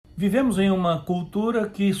Vivemos em uma cultura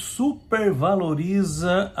que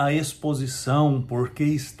supervaloriza a exposição porque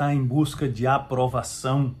está em busca de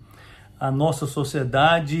aprovação. A nossa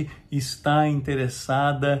sociedade está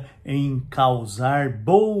interessada em causar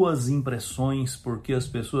boas impressões porque as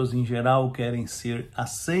pessoas em geral querem ser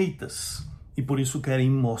aceitas e por isso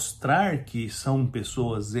querem mostrar que são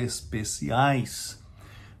pessoas especiais.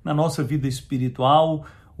 Na nossa vida espiritual,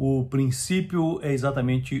 o princípio é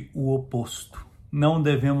exatamente o oposto. Não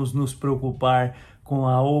devemos nos preocupar com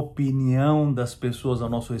a opinião das pessoas a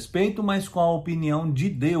nosso respeito, mas com a opinião de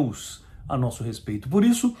Deus a nosso respeito. Por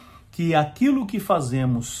isso que aquilo que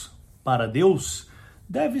fazemos para Deus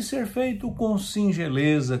deve ser feito com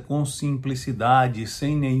singeleza, com simplicidade,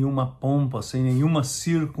 sem nenhuma pompa, sem nenhuma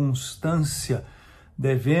circunstância.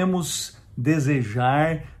 Devemos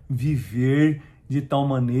desejar viver de tal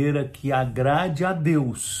maneira que agrade a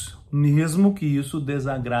Deus, mesmo que isso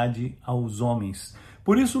desagrade aos homens.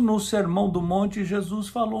 Por isso, no Sermão do Monte, Jesus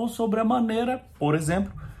falou sobre a maneira, por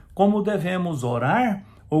exemplo, como devemos orar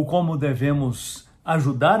ou como devemos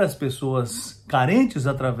ajudar as pessoas carentes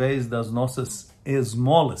através das nossas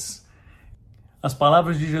esmolas. As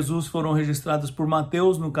palavras de Jesus foram registradas por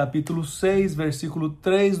Mateus no capítulo 6, versículo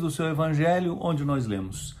 3 do seu evangelho, onde nós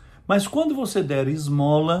lemos: "Mas quando você der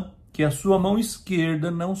esmola, que a sua mão esquerda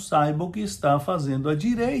não saiba o que está fazendo a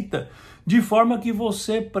direita, de forma que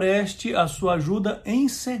você preste a sua ajuda em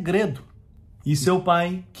segredo. E seu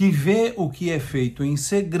pai, que vê o que é feito em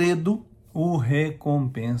segredo, o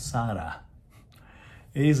recompensará."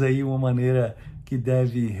 Eis aí uma maneira que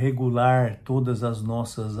deve regular todas as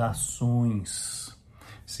nossas ações.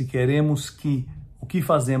 Se queremos que o que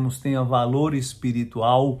fazemos tenha valor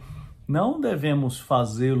espiritual, não devemos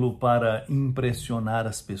fazê-lo para impressionar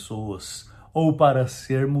as pessoas ou para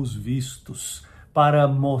sermos vistos, para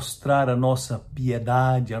mostrar a nossa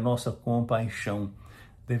piedade, a nossa compaixão.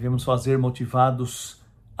 Devemos fazer motivados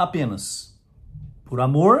apenas por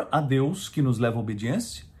amor a Deus, que nos leva à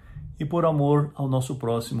obediência, e por amor ao nosso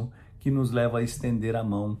próximo, que nos leva a estender a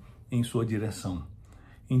mão em sua direção.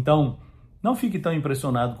 Então, não fique tão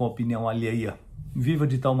impressionado com a opinião alheia. Viva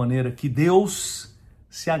de tal maneira que Deus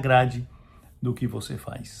se agrade do que você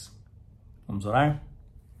faz. Vamos orar?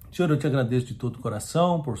 Senhor, eu te agradeço de todo o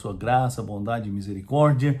coração por sua graça, bondade e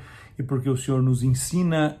misericórdia e porque o Senhor nos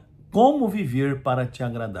ensina como viver para te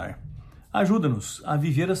agradar. Ajuda-nos a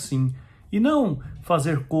viver assim e não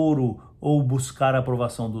fazer coro ou buscar a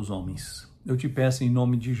aprovação dos homens. Eu te peço em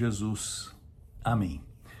nome de Jesus. Amém.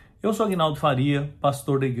 Eu sou Aguinaldo Faria,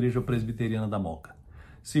 pastor da Igreja Presbiteriana da Moca.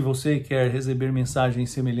 Se você quer receber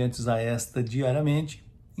mensagens semelhantes a esta diariamente,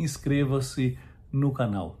 inscreva-se no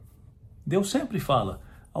canal. Deus sempre fala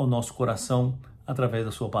ao nosso coração através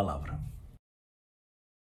da sua palavra.